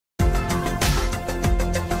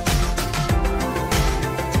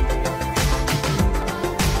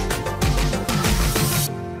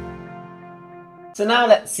So now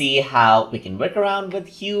let's see how we can work around with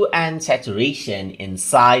hue and saturation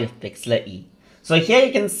inside of Pixlr E. So here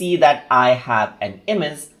you can see that I have an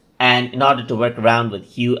image, and in order to work around with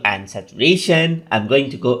hue and saturation, I'm going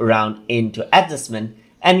to go around into adjustment,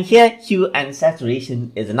 and here hue and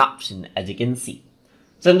saturation is an option, as you can see.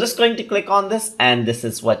 So I'm just going to click on this, and this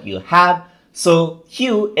is what you have. So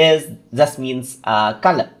hue just means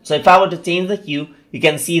color. So if I were to change the hue, you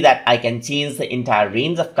can see that I can change the entire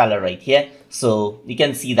range of color right here. So you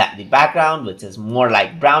can see that the background, which is more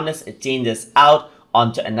like brownish, it changes out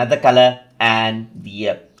onto another color, and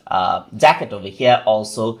the jacket over here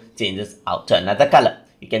also changes out to another color.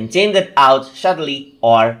 You can change it out subtly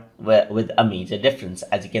or with a major difference,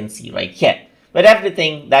 as you can see right here. But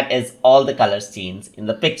everything, that is all the colors change in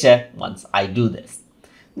the picture once I do this.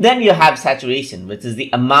 Then you have saturation, which is the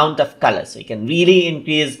amount of color. So you can really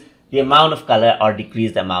increase the amount of color or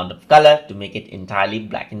decrease the amount of color to make it entirely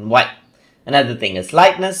black and white. Another thing is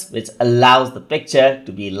lightness, which allows the picture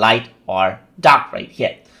to be light or dark right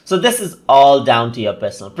here. So this is all down to your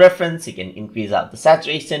personal preference. You can increase out the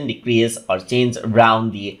saturation, decrease or change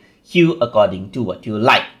around the hue according to what you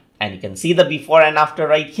like. And you can see the before and after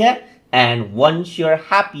right here. And once you're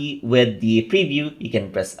happy with the preview, you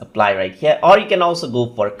can press apply right here, or you can also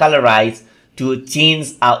go for colorize to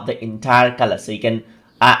change out the entire color. So you can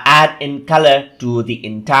add in color to the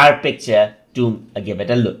entire picture to give it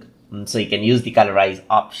a look. So you can use the colorize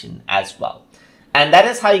option as well. And that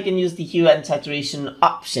is how you can use the hue and saturation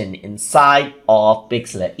option inside of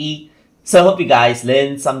Pixlr E. So I hope you guys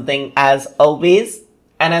learned something as always.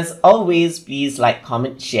 And as always, please like,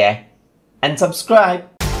 comment, share, and subscribe.